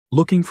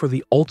Looking for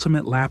the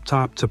ultimate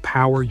laptop to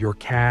power your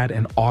CAD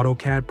and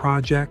AutoCAD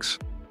projects?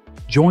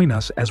 Join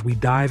us as we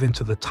dive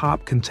into the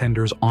top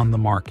contenders on the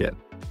market.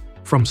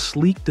 From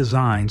sleek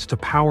designs to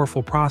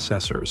powerful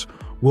processors,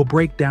 we'll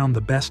break down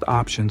the best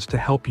options to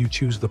help you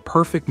choose the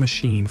perfect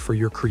machine for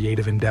your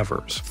creative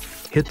endeavors.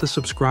 Hit the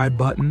subscribe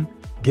button,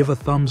 give a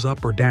thumbs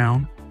up or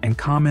down, and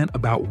comment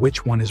about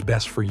which one is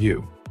best for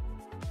you.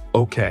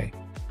 Okay,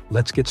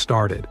 let's get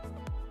started.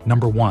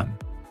 Number 1.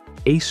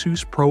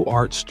 Asus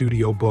ProArt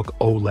Studiobook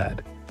OLED.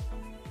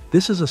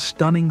 This is a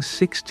stunning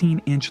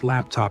 16-inch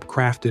laptop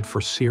crafted for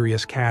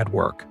serious CAD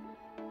work.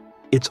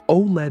 Its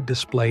OLED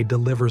display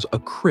delivers a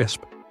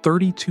crisp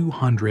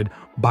 3200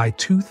 by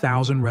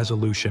 2000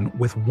 resolution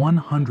with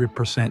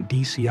 100%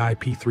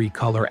 DCI-P3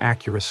 color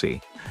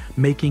accuracy,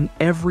 making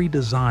every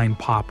design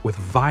pop with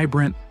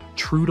vibrant,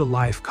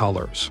 true-to-life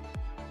colors.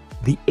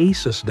 The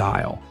Asus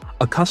dial,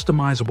 a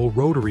customizable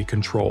rotary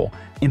control,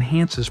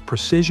 enhances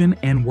precision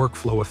and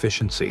workflow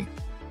efficiency.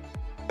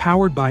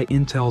 Powered by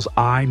Intel's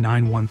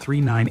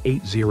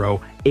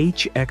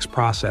i9-13980HX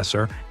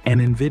processor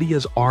and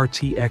NVIDIA's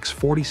RTX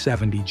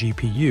 4070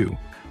 GPU,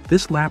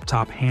 this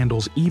laptop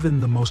handles even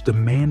the most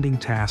demanding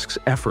tasks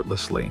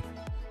effortlessly.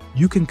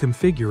 You can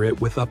configure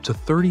it with up to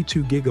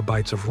 32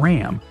 GB of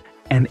RAM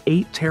and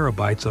 8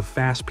 TB of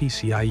fast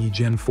PCIe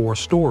Gen 4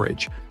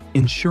 storage,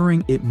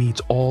 ensuring it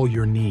meets all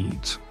your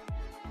needs.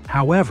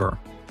 However,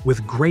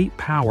 with great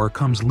power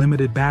comes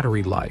limited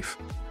battery life.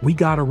 We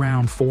got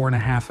around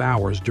 4.5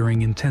 hours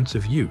during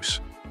intensive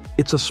use.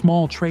 It's a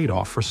small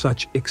trade-off for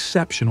such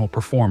exceptional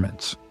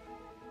performance.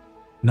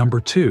 Number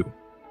 2.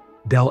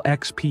 Dell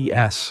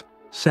XPS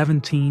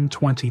 17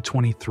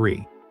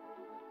 2023.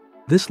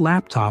 This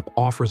laptop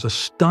offers a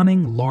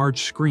stunning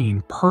large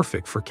screen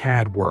perfect for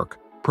CAD work,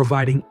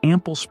 providing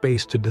ample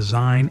space to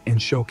design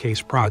and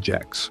showcase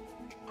projects.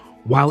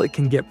 While it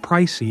can get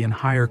pricey in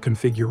higher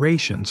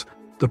configurations,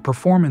 the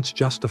performance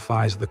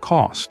justifies the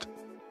cost.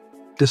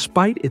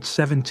 Despite its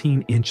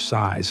 17-inch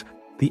size,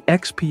 the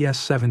XPS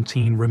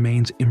 17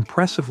 remains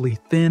impressively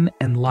thin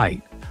and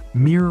light,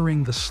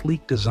 mirroring the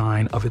sleek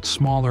design of its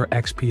smaller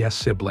XPS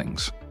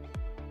siblings.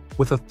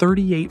 With a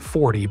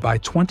 3840 by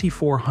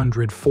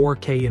 2400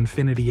 4K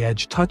Infinity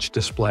Edge touch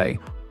display,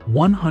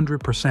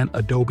 100%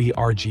 Adobe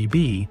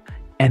RGB,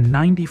 and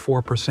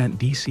 94%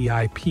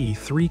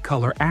 DCI-P3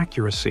 color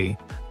accuracy,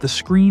 the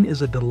screen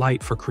is a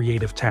delight for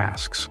creative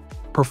tasks.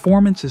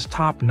 Performance is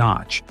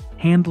top-notch,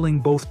 handling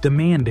both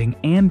demanding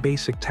and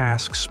basic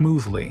tasks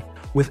smoothly,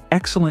 with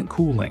excellent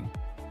cooling.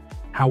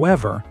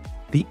 However,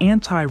 the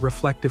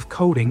anti-reflective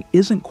coating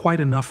isn't quite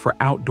enough for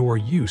outdoor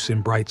use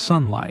in bright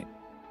sunlight.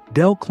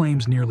 Dell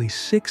claims nearly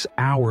 6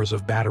 hours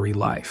of battery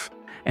life,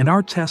 and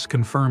our test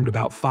confirmed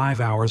about 5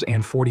 hours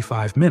and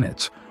 45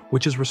 minutes,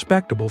 which is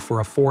respectable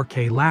for a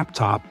 4K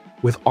laptop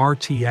with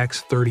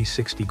RTX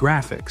 3060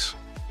 graphics.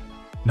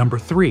 Number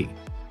 3.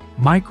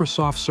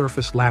 Microsoft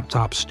Surface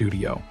Laptop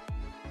Studio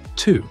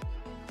 2.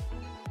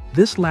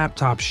 This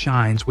laptop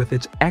shines with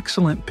its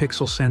excellent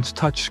PixelSense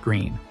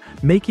touchscreen,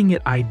 making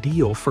it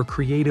ideal for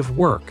creative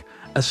work,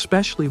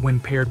 especially when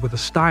paired with a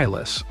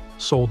stylus,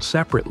 sold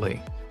separately.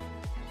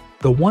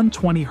 The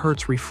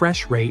 120Hz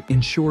refresh rate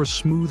ensures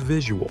smooth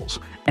visuals,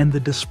 and the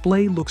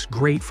display looks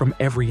great from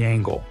every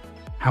angle.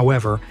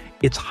 However,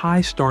 its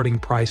high starting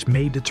price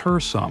may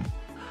deter some,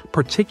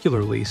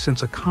 particularly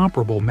since a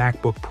comparable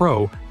MacBook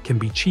Pro can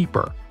be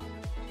cheaper.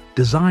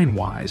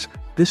 Design-wise,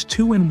 this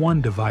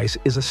 2-in-1 device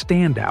is a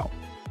standout,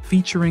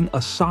 featuring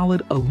a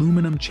solid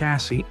aluminum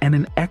chassis and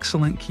an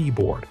excellent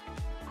keyboard.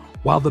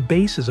 While the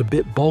base is a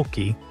bit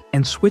bulky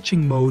and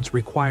switching modes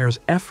requires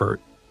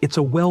effort, it's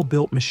a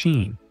well-built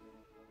machine.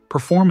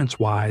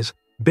 Performance-wise,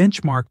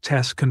 benchmark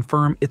tests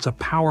confirm it's a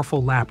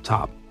powerful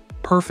laptop,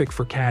 perfect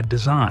for CAD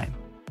design.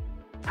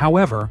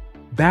 However,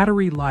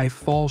 battery life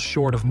falls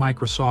short of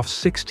Microsoft's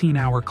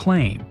 16-hour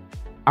claim.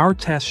 Our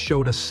test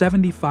showed a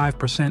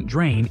 75%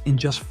 drain in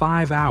just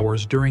 5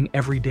 hours during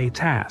everyday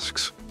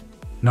tasks.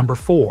 Number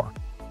 4.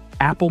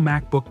 Apple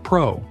MacBook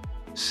Pro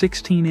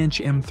 16-inch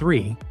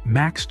M3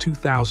 Max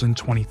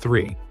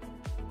 2023.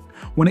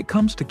 When it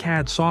comes to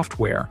CAD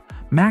software,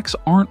 Macs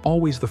aren't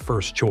always the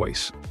first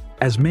choice,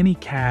 as many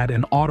CAD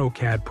and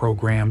AutoCAD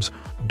programs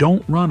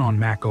don't run on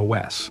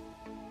macOS.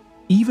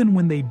 Even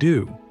when they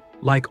do,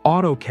 like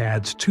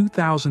AutoCAD's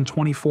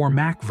 2024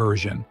 Mac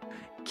version,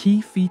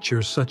 key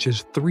features such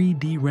as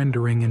 3D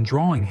rendering and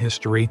drawing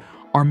history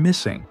are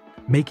missing,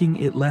 making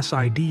it less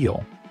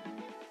ideal.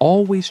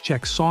 Always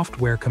check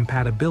software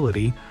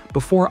compatibility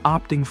before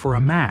opting for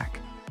a Mac,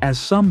 as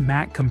some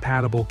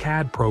Mac-compatible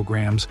CAD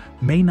programs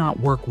may not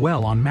work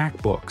well on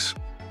MacBooks.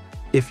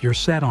 If you're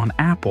set on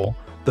Apple,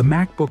 the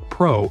MacBook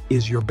Pro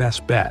is your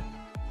best bet.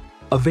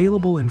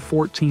 Available in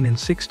 14 and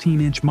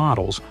 16-inch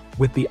models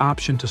with the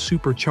option to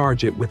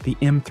supercharge it with the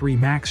M3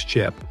 Max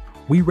chip,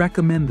 we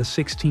recommend the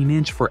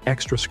 16-inch for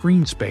extra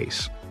screen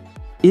space.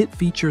 It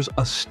features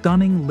a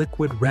stunning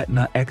Liquid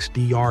Retina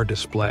XDR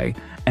display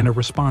and a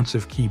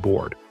responsive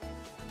keyboard.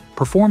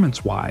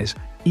 Performance-wise,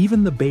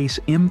 even the base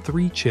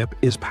M3 chip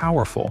is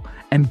powerful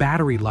and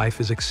battery life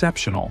is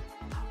exceptional.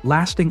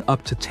 lasting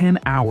up to 10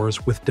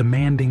 hours with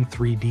demanding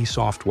 3D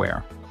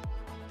software.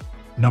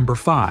 Number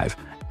 5.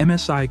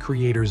 MSI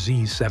Creator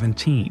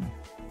Z17.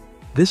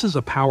 This is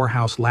a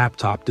powerhouse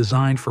laptop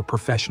designed for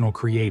professional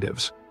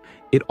creatives.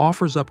 It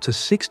offers up to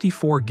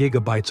 64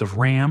 gigabytes of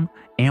RAM,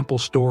 ample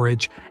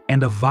storage,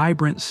 and a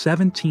vibrant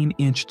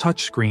 17-inch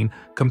touchscreen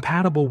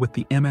compatible with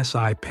the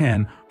MSI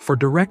Pen for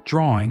direct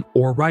drawing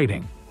or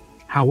writing.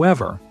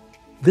 However,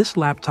 this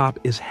laptop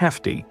is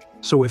hefty,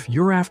 so if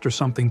you're after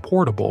something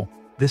portable,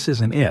 this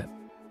isn't it.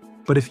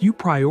 But if you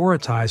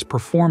prioritize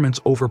performance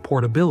over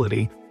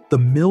portability, the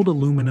milled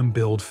aluminum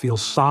build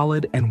feels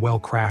solid and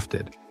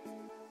well-crafted.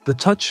 The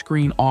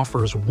touchscreen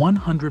offers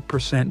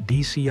 100%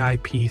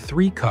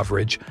 DCI-P3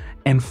 coverage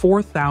and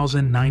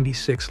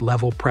 4096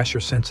 level pressure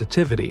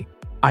sensitivity,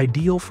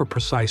 ideal for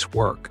precise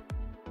work.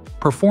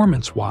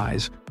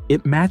 Performance-wise,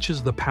 it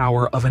matches the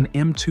power of an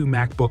M2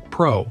 MacBook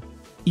Pro,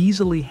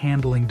 easily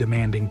handling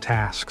demanding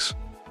tasks.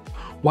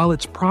 While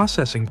its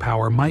processing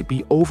power might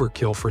be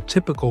overkill for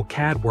typical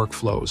CAD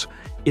workflows,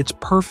 it's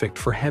perfect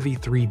for heavy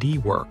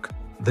 3D work.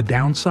 The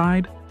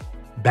downside?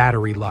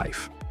 Battery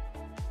life.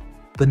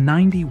 The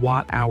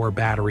 90-watt-hour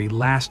battery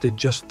lasted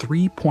just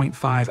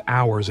 3.5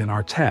 hours in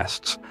our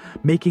tests,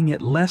 making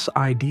it less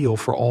ideal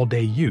for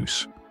all-day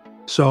use.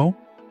 So,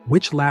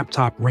 which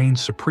laptop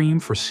reigns supreme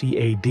for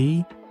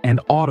CAD and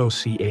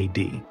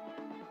AutoCAD?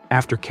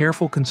 After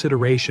careful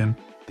consideration,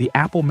 the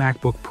Apple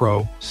MacBook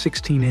Pro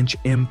 16-inch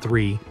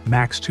M3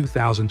 Max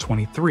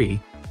 2023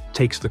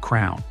 takes the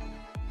crown.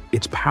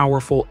 Its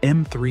powerful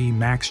M3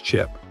 Max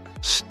chip,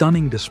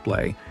 stunning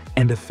display,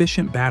 and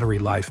efficient battery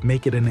life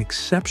make it an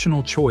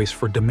exceptional choice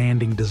for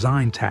demanding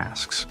design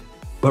tasks.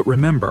 But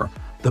remember,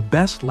 the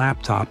best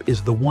laptop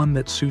is the one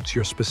that suits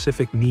your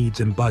specific needs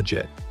and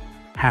budget.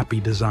 Happy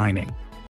designing!